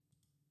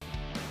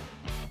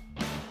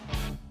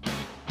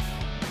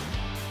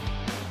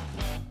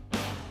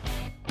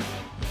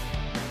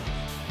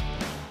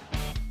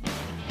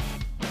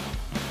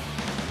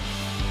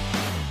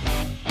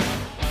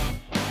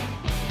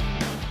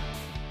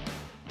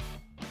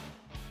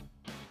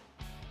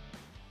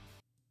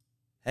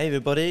Hey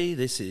everybody,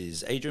 this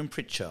is Adrian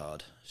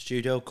Pritchard,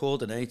 Studio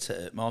Coordinator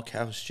at Market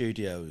House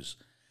Studios.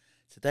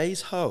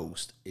 Today's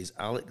host is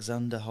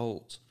Alexander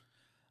Holt.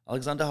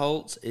 Alexander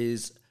Holt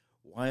is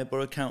Wyre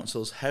Borough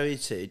Council's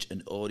Heritage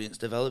and Audience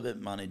Development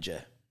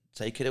Manager.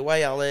 Take it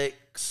away,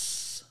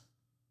 Alex.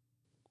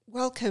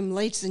 Welcome,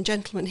 ladies and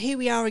gentlemen. Here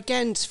we are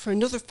again for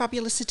another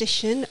fabulous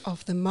edition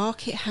of the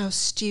Market House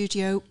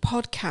Studio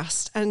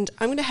podcast. And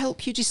I'm going to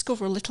help you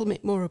discover a little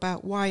bit more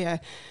about Wyre.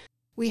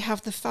 We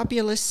have the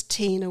fabulous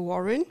Tina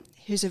Warren,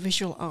 who's a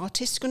visual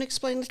artist, going to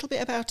explain a little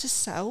bit about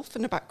herself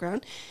and her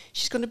background.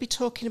 She's going to be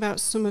talking about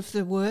some of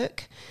the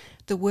work,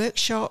 the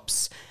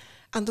workshops,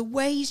 and the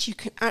ways you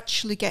can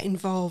actually get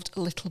involved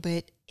a little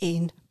bit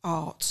in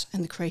art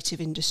and the creative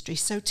industry.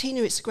 So,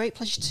 Tina, it's a great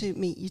pleasure to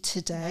meet you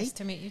today. Nice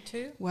to meet you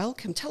too.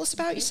 Welcome. Tell us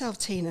about yourself,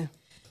 Tina.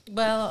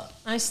 Well,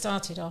 I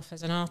started off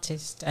as an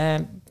artist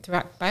by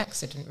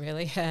accident,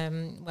 really.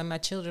 When my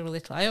children were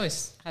little, I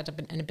always had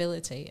an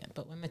ability,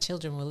 but when my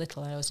children were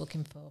little, I was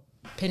looking for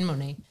pin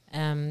money.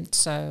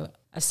 So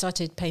I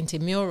started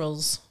painting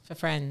murals for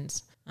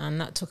friends,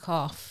 and that took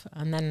off.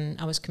 And then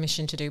I was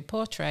commissioned to do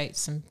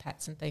portraits and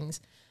pets and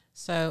things.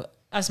 So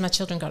as my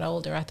children got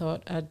older, I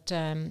thought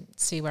I'd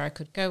see where I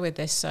could go with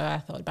this. So I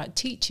thought about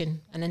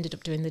teaching and ended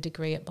up doing the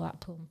degree at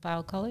Blackpool and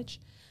Fylde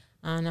College.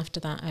 And after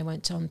that, I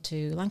went on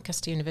to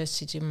Lancaster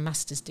University to do a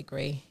master's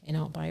degree in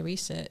art by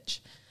research.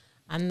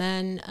 And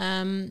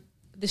then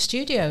the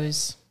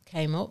studios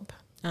came up,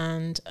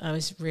 and I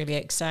was really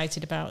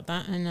excited about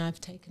that. And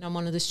I've taken on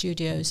one of the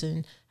studios,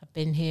 and I've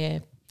been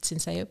here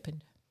since they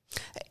opened.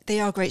 They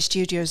are great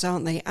studios,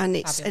 aren't they? And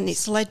Fabulous.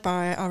 it's led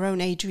by our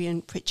own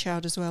Adrian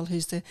Pritchard as well,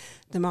 who's the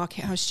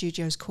Market House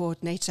Studios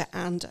coordinator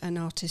and an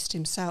artist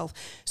himself.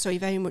 So he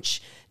very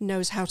much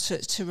knows how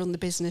to run the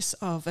business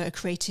of a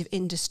creative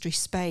industry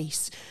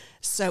space.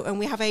 So, and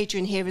we have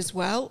Adrian here as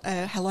well.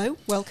 Hello,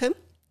 welcome.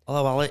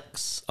 Hello,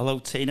 Alex. Hello,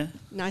 Tina.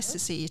 Nice to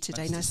see you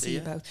today. Nice to Nice to see see you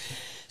you. both.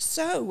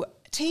 So,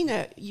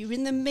 Tina, you're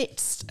in the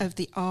midst of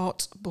the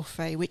Art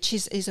Buffet, which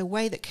is a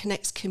way that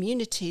connects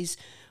communities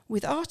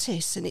with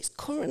artists, and it's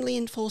currently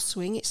in full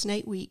swing. It's an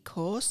 8-week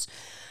course,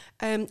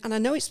 and I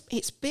know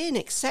it's been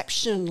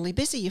exceptionally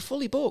busy. You're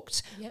fully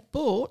booked, Yep.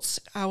 but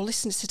our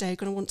listeners today are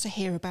going to want to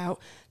hear about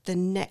the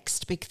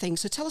next big thing.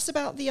 So tell us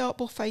about the Art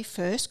Buffet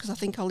first, because I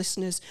think our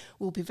listeners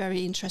will be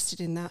very interested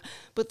in that.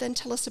 But then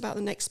tell us about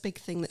the next big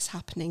thing that's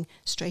happening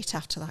straight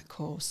after that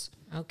course.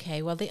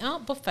 Okay, well, the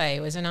Art Buffet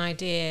was an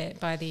idea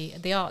by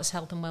the Arts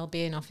Health and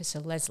Wellbeing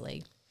Officer,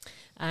 Leslie.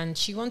 And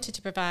she wanted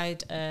to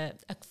provide a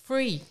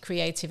free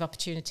creative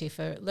opportunity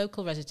for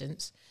local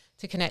residents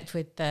to connect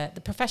with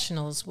the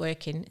professionals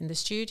working in the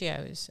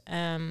studios.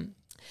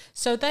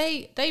 So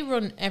they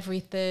run every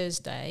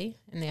Thursday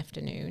in the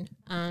afternoon,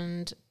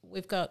 and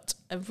we've got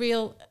a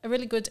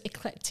really good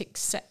eclectic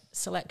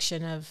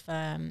selection of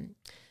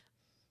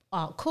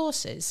art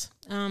courses.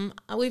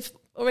 We've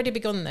already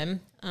begun them,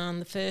 and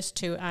the first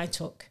 2 I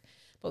took.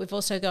 But we've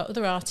also got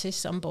other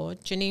artists on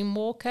board. Janine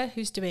Walker,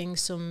 who's doing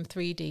some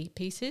 3D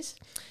pieces,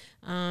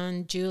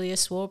 and Julia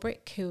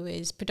Swarbrick, who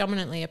is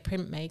predominantly a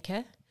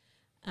printmaker,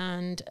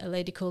 and a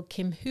lady called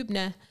Kim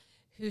Hubner,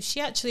 who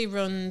she actually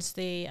runs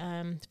the,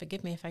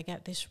 forgive me if I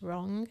get this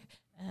wrong,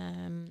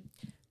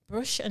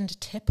 Brush and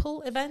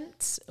Tipple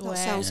events. That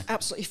sounds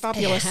absolutely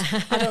fabulous.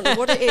 I don't know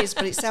what it is,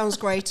 but it sounds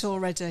great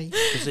already.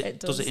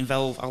 Does it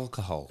involve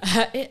alcohol?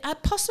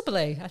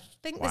 Possibly. I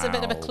think there's a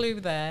bit of a Wow. clue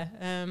there.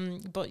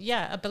 But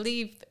yeah, I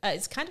believe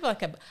it's kind of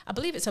like I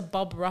believe it's a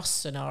Bob Ross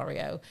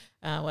scenario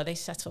where they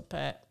set up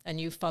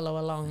and you follow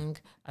along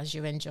as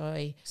you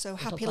enjoy. So a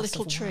happy glass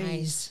little of wine.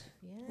 trees.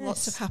 Yes.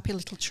 Lots of happy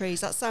little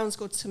trees. That sounds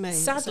good to me.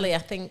 Sadly, I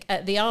think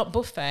at the Art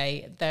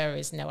Buffet, there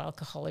is no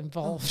alcohol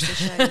involved. That's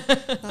a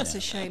shame. That's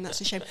a shame.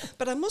 That's a shame.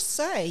 But I must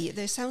say,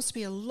 there sounds to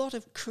be a lot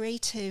of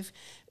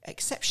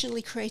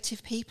exceptionally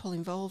creative people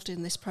involved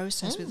in this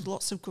process with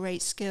lots of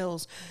great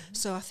skills.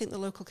 So I think the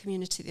local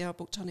community that are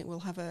booked on it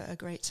will have a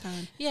great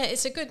time. Yeah,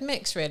 it's a good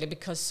mix, really,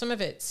 because some of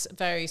it's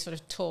very sort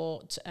of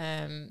taught,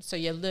 so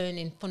you're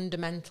learning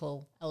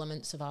fundamental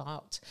elements of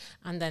art,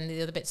 and then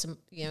the other bits,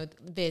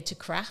 veered to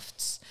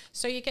crafts.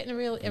 So you're getting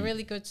a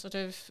really good sort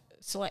of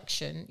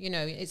selection.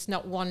 It's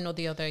not one or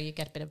the other; you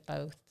get a bit of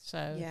both.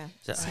 So Yeah.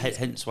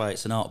 Hence why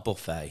it's an art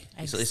buffet.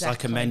 It's like a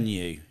Exactly.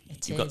 menu.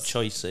 It You've got is.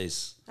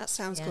 choices. That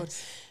sounds Yes. good.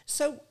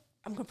 So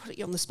I'm going to put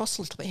you on the spot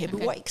a little bit here, but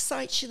Okay. what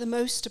excites you the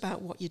most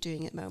about what you're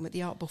doing at the moment,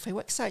 the Art Buffet?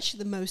 What excites you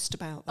the most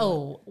about that?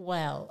 Oh,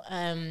 well,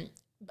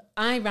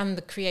 I ran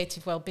the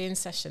creative wellbeing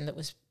session that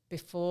was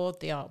before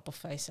the Art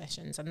Buffet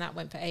sessions, and that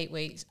went for 8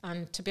 weeks.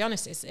 And to be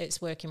honest,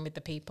 it's working with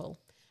the people.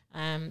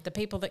 The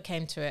people that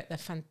came to it,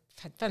 they're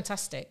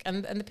fantastic.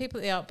 And the people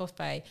at the Art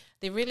Buffet,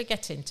 they really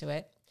get into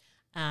it.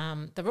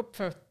 They're up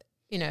for,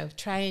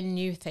 trying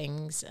new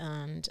things,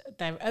 and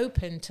they're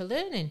open to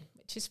learning,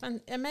 which is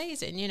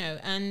amazing,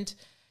 and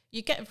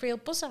you get a real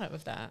buzz out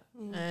of that.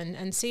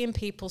 And seeing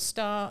people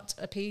start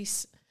a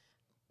piece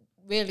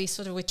really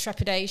sort of with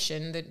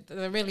trepidation, that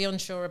they're really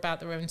unsure about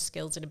their own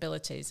skills and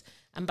abilities,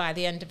 And by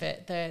the end of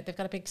it, they've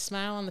got a big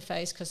smile on the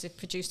face because they've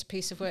produced a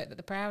piece of work that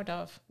they're proud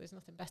of. There's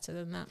nothing better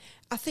than that.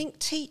 I think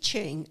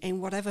teaching in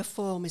whatever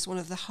form is one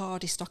of the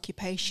hardest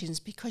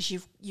occupations because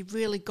you've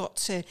really got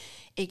to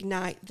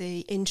ignite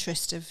the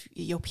interest of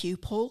your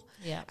pupil,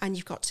 and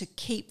you've got to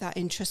keep that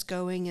interest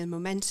going and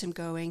momentum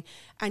going,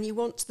 and you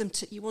want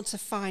a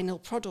final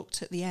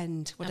product at the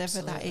end,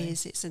 whatever that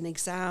is. It's an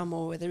exam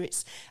or whether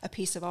it's a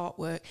piece of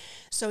artwork.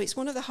 So it's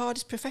one of the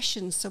hardest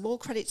professions. So all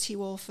credit to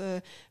you all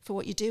for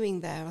what you're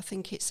doing there. I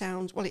think it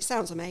sounds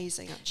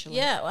amazing, actually.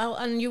 Yeah, well,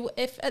 and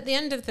if at the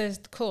end of the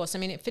course, I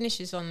mean, it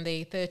finishes on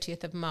the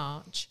 30th of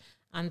March,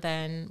 and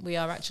then we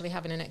are actually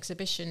having an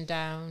exhibition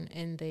down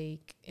in the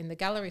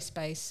gallery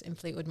space in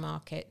Fleetwood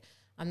Market,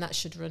 and that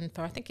should run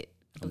for, I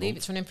believe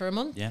it's running for a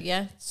month.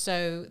 Yeah.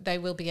 So they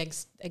will be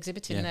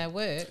exhibiting their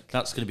work.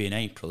 That's going to be in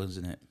April,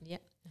 isn't it? Yeah.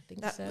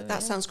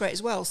 That sounds great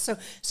as well. So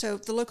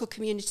the local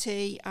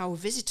community, our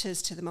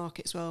visitors to the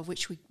market as well,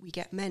 which we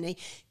get many,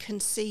 can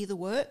see the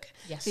work.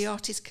 Yes. The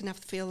artists can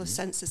feel a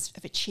sense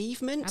of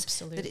achievement.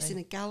 Absolutely. That it's in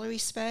a gallery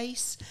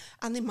space,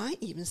 and they might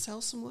even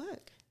sell some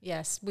work.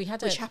 Yes, which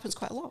happens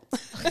quite a lot.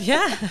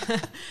 Yeah,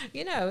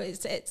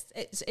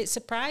 it's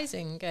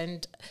surprising,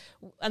 and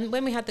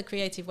when we had the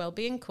creative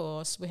wellbeing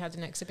course, we had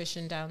an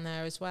exhibition down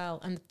there as well,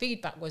 and the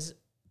feedback was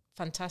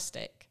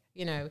fantastic.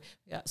 We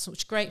got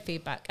such great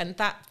feedback, and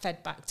that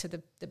fed back to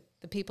the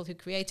people who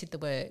created the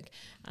work,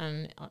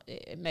 and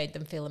it made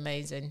them feel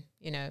amazing.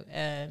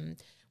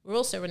 We're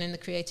also running the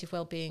creative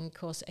wellbeing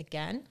course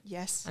again.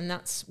 Yes, and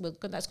that's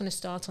going to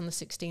start on the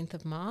 16th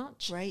of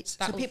March. Great,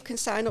 so people can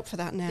sign up for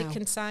that now. They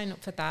can sign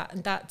up for that,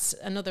 and that's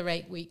another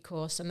 8-week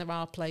course, and there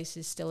are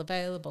places still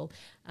available.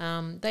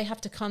 They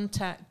have to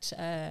contact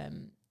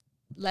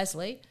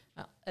Leslie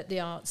at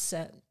the arts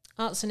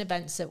and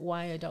events at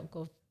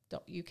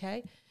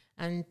wire.gov.uk.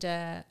 And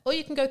or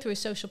you can go through a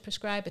social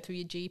prescriber through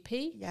your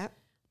GP. Yeah.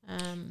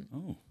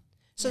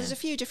 So there's a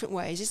few different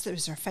ways. Is there a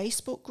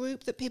Facebook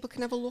group that people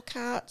can have a look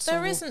at?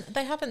 There isn't.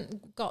 They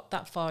haven't got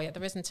that far yet.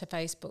 There isn't a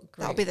Facebook group.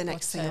 That'll be the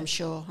next thing, I'm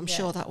sure. I'm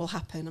sure that will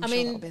happen.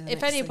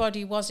 If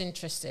anybody was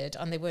interested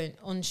and they weren't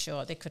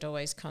unsure, they could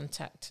always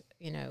contact,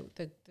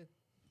 the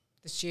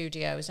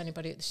studios.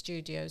 Anybody at the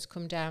studios,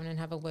 come down and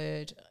have a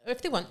word. Or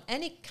if they want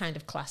any kind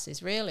of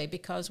classes, really,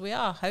 because we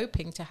are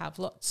hoping to have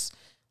lots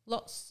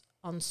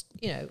on,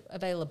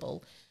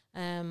 available,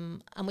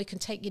 and we can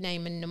take your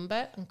name and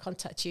number and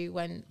contact you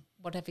when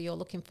whatever you're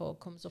looking for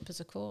comes up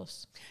as a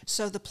course.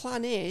 So the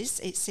plan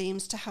is, it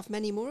seems, to have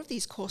many more of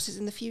these courses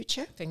in the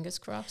future. Fingers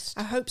crossed.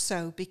 I hope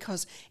so,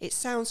 because it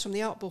sounds from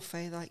the art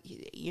buffet like,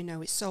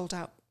 it's sold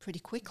out pretty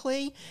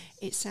quickly.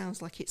 It sounds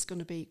like it's going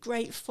to be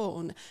great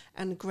fun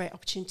and a great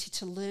opportunity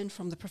to learn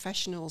from the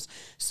professionals.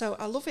 So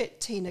I love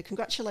it, Tina.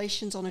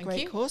 Congratulations on a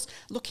great course.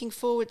 Looking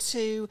forward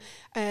to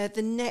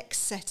the next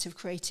set of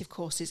creative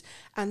courses.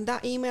 And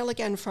that email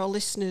again for our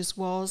listeners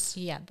was?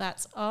 Yeah,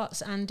 that's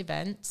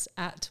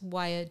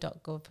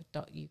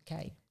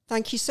artsandevents@wire.gov.uk.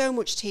 Thank you so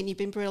much, Tina. You've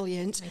been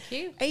brilliant. Thank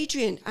you.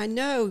 Adrian, I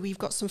know we've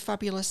got some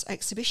fabulous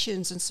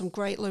exhibitions and some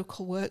great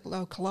local work,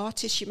 local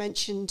artists. You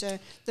mentioned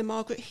the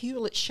Margaret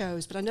Hewlett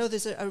shows, but I know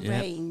there's a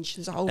range.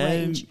 There's a whole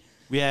range.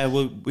 Yeah,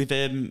 well, we've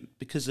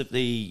because of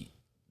the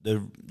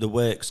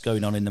works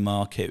going on in the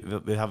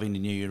market, we're having the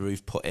new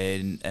roof put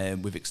in.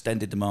 We've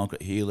extended the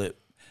Margaret Hewlett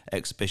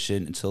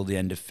exhibition until the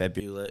end of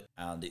February,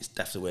 and it's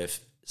definitely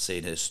worth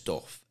seeing her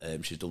stuff.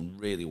 She's done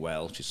really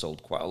well. She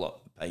sold quite a lot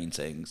of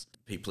paintings.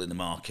 People in the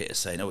market are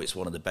saying, it's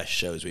one of the best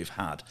shows we've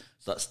had.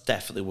 So that's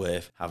definitely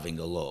worth having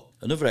a look.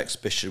 Another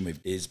exhibition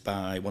is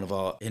by one of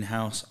our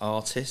in-house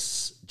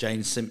artists,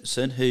 Jane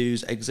Simpson,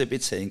 who's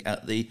exhibiting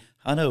at the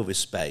Hanover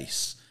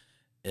Space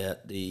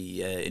at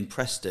in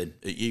Preston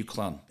at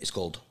UCLan. It's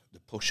called The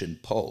Push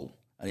and Pull,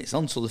 and it's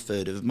on till the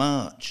 3rd of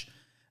March.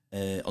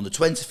 On the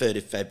 23rd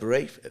of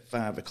February at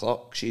 5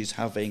 o'clock, she's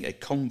having a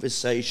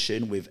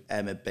conversation with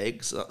Emma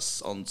Biggs.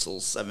 That's until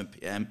 7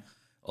 p.m.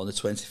 on the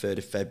 23rd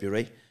of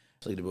February.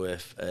 It's really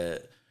worth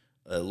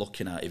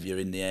looking at if you're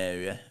in the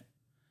area.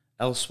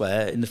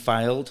 Elsewhere, in the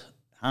Fylde,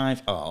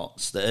 Hive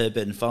Arts, the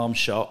Urban Farm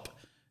Shop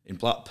in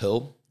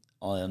Blackpool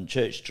on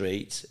Church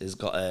Street, has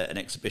got an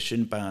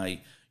exhibition by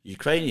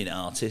Ukrainian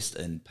artist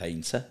and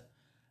painter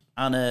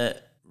Anna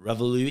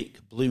Raveluik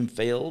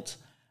Bloomfield.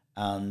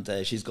 And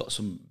she's got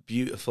some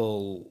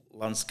beautiful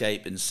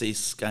landscape and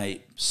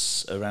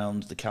seascapes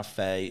around the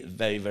cafe.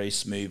 Very, very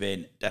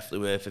smoothing.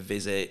 Definitely worth a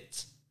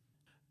visit.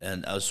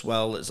 And as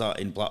well as that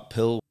in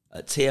Blackpool,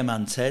 at Tia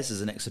Mantes,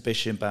 there's an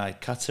exhibition by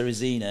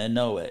Katarzyna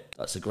Nowak.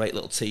 That's a great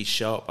little tea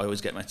shop. I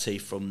always get my tea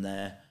from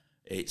there.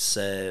 It's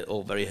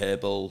all very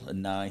herbal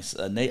and nice.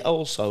 And they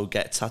also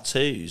get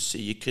tattoos. So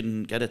you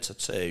can get a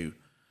tattoo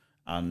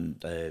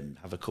and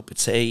have a cup of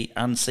tea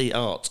and see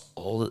art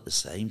all at the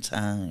same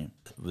time.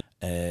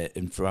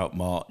 And throughout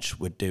March,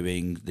 we're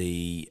doing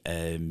the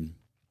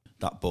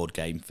that board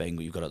game thing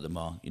we've got at the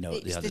mall.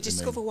 It's the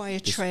Discover Wire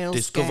Trails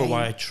Discover game.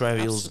 Wire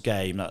Trails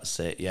game. That's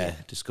it. Yeah,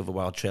 Discover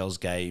Wire Trails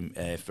game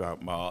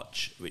throughout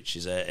March, which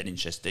is an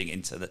interesting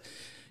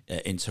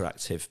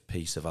interactive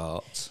piece of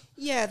art.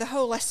 Yeah, the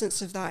whole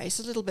essence of that is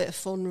a little bit of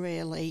fun,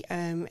 really,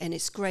 and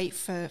it's great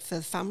for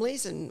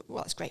families, and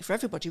well, it's great for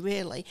everybody,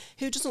 really.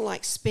 Who doesn't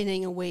like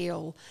spinning a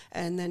wheel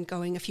and then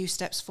going a few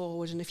steps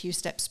forward and a few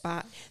steps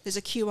back? There's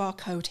a QR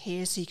code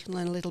here, so you can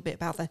learn a little bit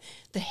about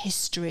the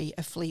history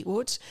of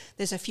Fleetwood.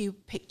 There's a few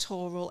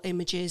pictorial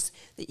images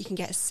that you can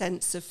get a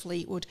sense of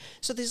Fleetwood.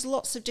 So there's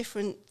lots of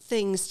different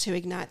things to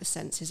ignite the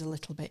senses a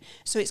little bit.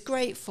 So it's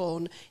great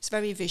fun. It's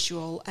very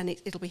visual, and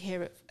it'll be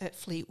here at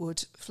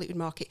Fleetwood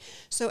Market.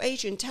 So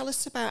Adrian, tell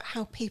us about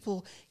how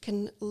people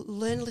can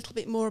learn a little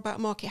bit more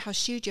about Market House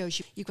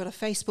Studios. You've got a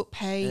Facebook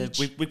page.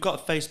 We've got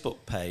a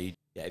Facebook page.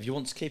 Yeah, if you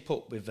want to keep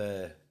up with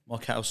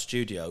Market House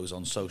Studios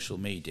on social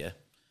media,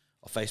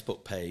 our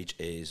Facebook page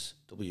is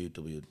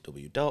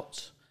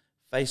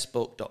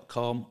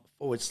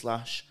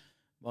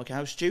www.facebook.com/Market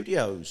House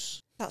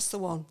Studios. That's the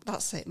one.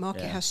 That's it.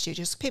 Market House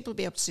Studios. People will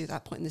be able to do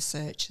that, put in the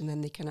search, and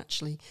then they can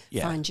actually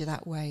find you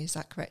that way. Is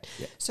that correct?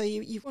 Yeah. So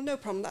well, no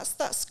problem.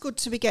 That's good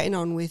to be getting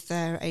on with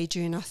there,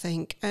 Adrian, I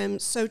think.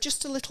 So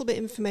just a little bit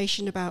of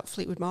information about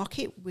Fleetwood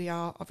Market. We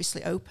are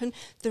obviously open.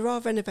 There are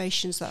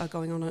renovations that are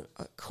going on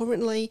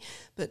currently,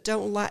 but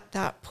don't let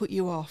that put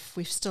you off.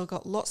 We've still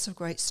got lots of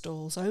great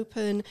stalls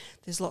open.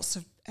 There's lots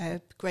of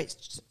great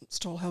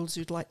stallholders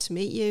who'd like to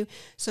meet you.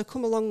 So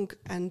come along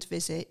and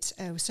visit.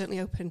 We're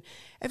certainly open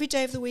every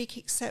day of the week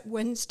except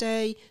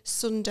Wednesday,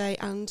 Sunday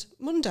and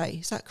Monday.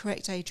 Is that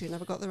correct, Adrian?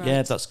 Have I got the right?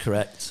 Yeah, that's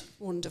correct.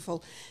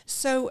 Wonderful.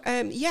 So,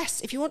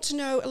 yes, if you want to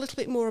know a little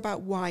bit more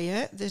about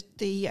Wire, the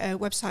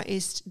website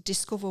is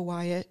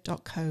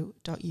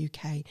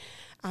discoverwire.co.uk.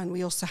 And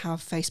we also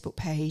have Facebook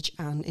page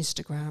and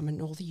Instagram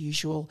and all the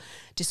usual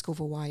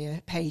Discover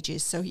Wire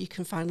pages. So you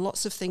can find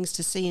lots of things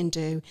to see and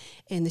do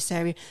in this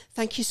area.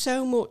 Thank you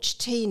so much,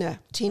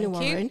 Tina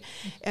Warren.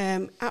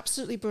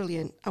 Absolutely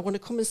brilliant. I want to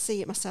come and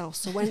see it myself.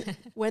 So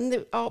when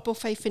the art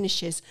buffet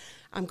finishes,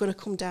 I'm going to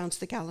come down to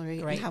the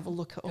gallery and have a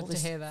look at all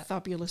this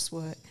fabulous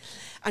work.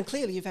 And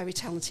clearly you're very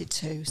talented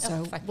too,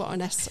 so what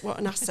an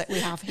asset we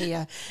have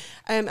here.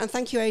 And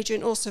thank you,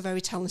 Adrian, also a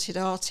very talented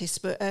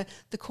artist, but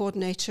the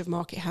coordinator of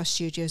Market House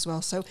Studio as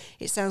well. So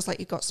it sounds like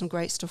you've got some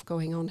great stuff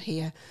going on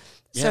here.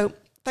 Yep. So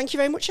thank you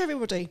very much,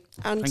 everybody.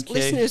 And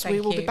listeners, we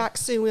will be back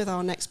soon with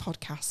our next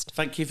podcast.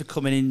 Thank you for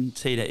coming in,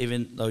 Tina,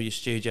 even though your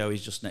studio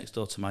is just next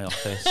door to my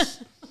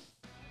office.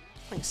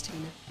 Thanks,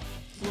 Tina.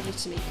 Lovely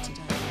to meet you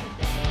today.